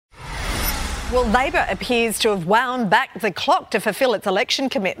Well, Labor appears to have wound back the clock to fulfil its election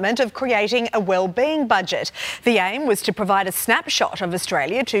commitment of creating a wellbeing budget. The aim was to provide a snapshot of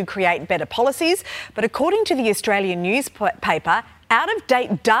Australia to create better policies, but according to the Australian newspaper,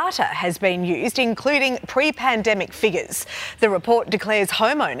 out-of-date data has been used, including pre-pandemic figures. The report declares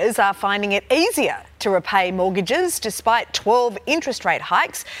homeowners are finding it easier to repay mortgages despite 12 interest rate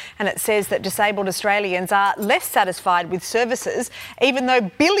hikes, and it says that disabled Australians are less satisfied with services, even though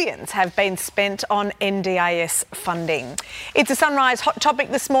billions have been spent on NDIS funding. It's a Sunrise hot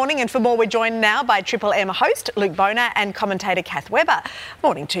topic this morning, and for more we're joined now by Triple M host Luke Boner and commentator Kath Webber.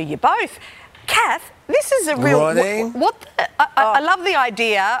 Morning to you both. Kath, this is a real... I love the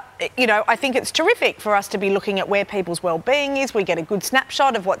idea. You know, I think it's terrific for us to be looking at where people's well-being is. We get a good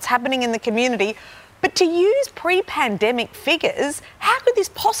snapshot of what's happening in the community. But to use pre-pandemic figures, how could this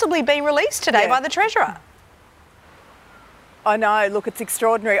possibly be released today by the Treasurer? I know, look, it's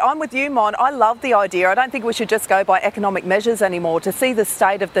extraordinary. I'm with you, Mon. I love the idea. I don't think we should just go by economic measures anymore. To see the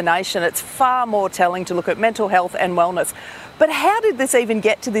state of the nation, it's far more telling to look at mental health and wellness. But how did this even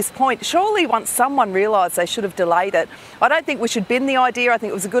get to this point? Surely once someone realised they should have delayed it. I don't think we should bin the idea. I think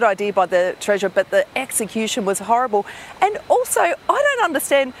it was a good idea by the Treasurer, but the execution was horrible. And also, I don't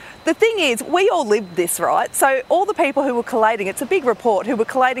understand. The thing is, we all lived this, right? So all the people who were collating, it's a big report, who were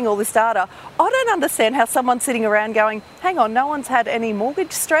collating all this data, I don't understand how someone's sitting around going, hang on, no one's had any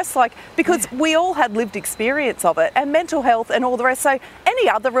mortgage stress, because we all had lived experience of it, and mental health and all the rest. So any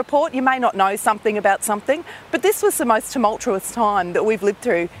other report, you may not know something about something, but this was the most tumultuous time that we've lived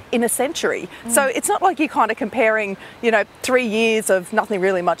through in a century. So it's not like you're kind of comparing, 3 years of nothing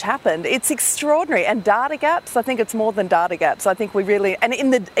really much happened. It's extraordinary. And data gaps, I think it's more than data gaps. I think we really, and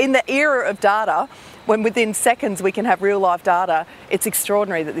in the era of data, when within seconds we can have real life data, it's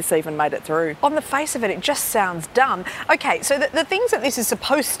extraordinary that this even made it through. On the face of it, it just sounds dumb. Okay, so the things that this is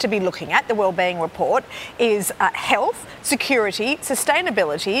supposed to be looking at, the wellbeing report, is health, security,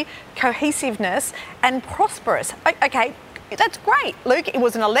 sustainability, cohesiveness and prosperous. Okay, that's great, Luke. It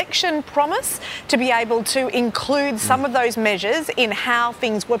was an election promise to be able to include some of those measures in how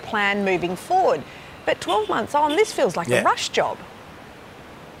things were planned moving forward. But 12 months on, this feels like a rush job.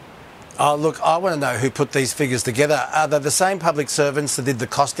 Oh, look, I want to know who put these figures together. Are they the same public servants that did the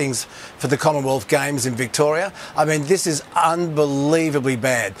costings for the Commonwealth Games in Victoria? I mean, this is unbelievably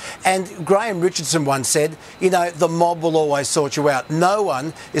bad. And Graham Richardson once said, the mob will always sort you out. No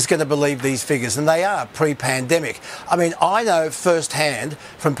one is going to believe these figures, and they are pre-pandemic. I mean, I know firsthand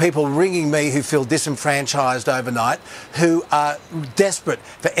from people ringing me who feel disenfranchised overnight, who are desperate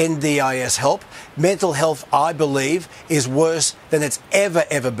for NDIS help. Mental health, I believe, is worse than it's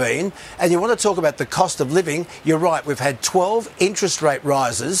ever been. And you want to talk about the cost of living, you're right, we've had 12 interest rate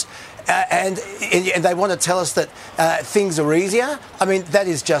rises and they want to tell us that things are easier. I mean, that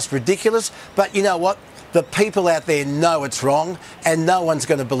is just ridiculous. But you know what? The people out there know it's wrong and no one's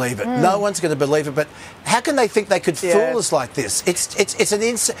going to believe it. No one's going to believe it. But how can they think they could fool us like this?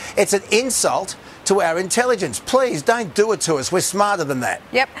 It's an insult to our intelligence. Please don't do it to us. We're smarter than that.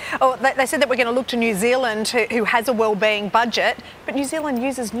 Yep. Oh, they said that we're going to look to New Zealand, who has a wellbeing budget, but New Zealand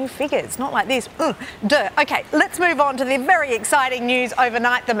uses new figures, not like this. Okay, let's move on to the very exciting news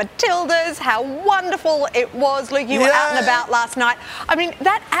overnight. The Matildas, how wonderful it was. Luke, you were out and about last night. I mean,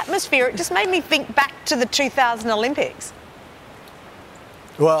 that atmosphere, it just made me think back to the 2000 Olympics.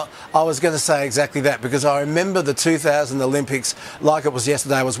 Well, I was going to say exactly that because I remember the 2000 Olympics like it was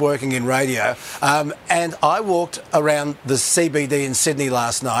yesterday. I was working in radio and I walked around the CBD in Sydney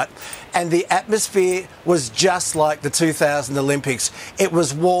last night and the atmosphere was just like the 2000 Olympics. It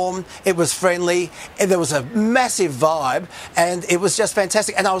was warm, it was friendly, and there was a massive vibe and it was just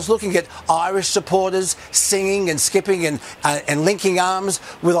fantastic. And I was looking at Irish supporters singing and skipping and linking arms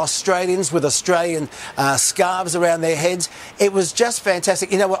with Australians with Australian scarves around their heads. It was just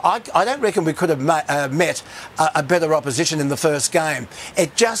fantastic. You know what, I don't reckon we could have met a better opposition in the first game.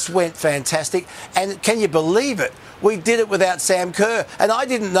 It just went fantastic. And can you believe it? We did it without Sam Kerr. And I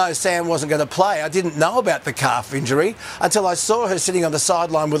didn't know Sam wasn't going to play. I didn't know about the calf injury until I saw her sitting on the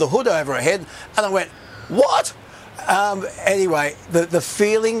sideline with a hood over her head. And I went, what? Anyway, the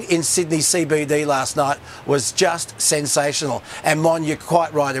feeling in Sydney CBD last night was just sensational. And Mon, you're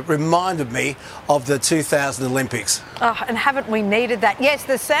quite right. It reminded me of the 2000 Olympics. Oh, and haven't we needed that? Yes,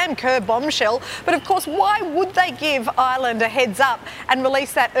 the Sam Kerr bombshell. But of course, why would they give Ireland a heads up and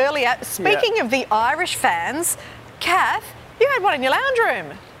release that earlier? Speaking of the Irish fans, Kath, you had one in your lounge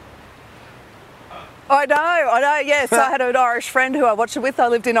room. I know, yes. I had an Irish friend who I watched it with. I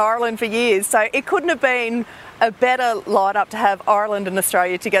lived in Ireland for years. So it couldn't have been a better lineup to have Ireland and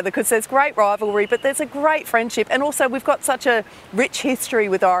Australia together, because there's great rivalry, but there's a great friendship. And also we've got such a rich history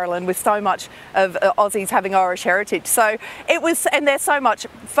with Ireland, with so much of Aussies having Irish heritage. So it was, and they're so much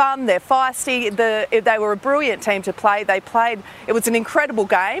fun, they're feisty, they were a brilliant team to play. They played, it was an incredible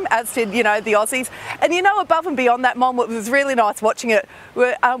game, as did, you know, the Aussies. And, you know, above and beyond that, Mom, it was really nice watching it.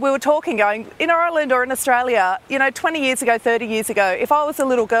 We were talking, going, in Ireland or in Australia, you know, 20 years ago, 30 years ago, if I was a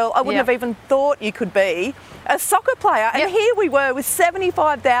little girl, I wouldn't have even thought you could be a soccer player. And here we were with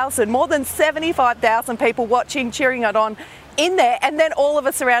 75,000, more than 75,000 people watching, cheering it on in there, and then all of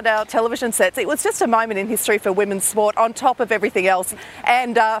us around our television sets. It was just a moment in history for women's sport on top of everything else.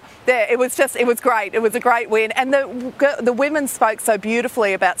 And it was great. It was a great win. And the women spoke so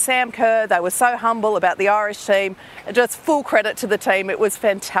beautifully about Sam Kerr. They were so humble about the Irish team. Just full credit to the team. It was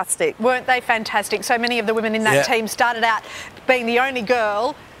fantastic. Weren't they fantastic? So many of the women in that team started out being the only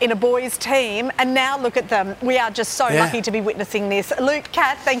girl in a boys' team, and now look at them. We are just so lucky to be witnessing this. Luke,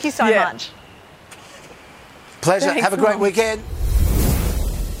 Kath, thank you so much. Pleasure. Thanks, Have a great Mom. weekend.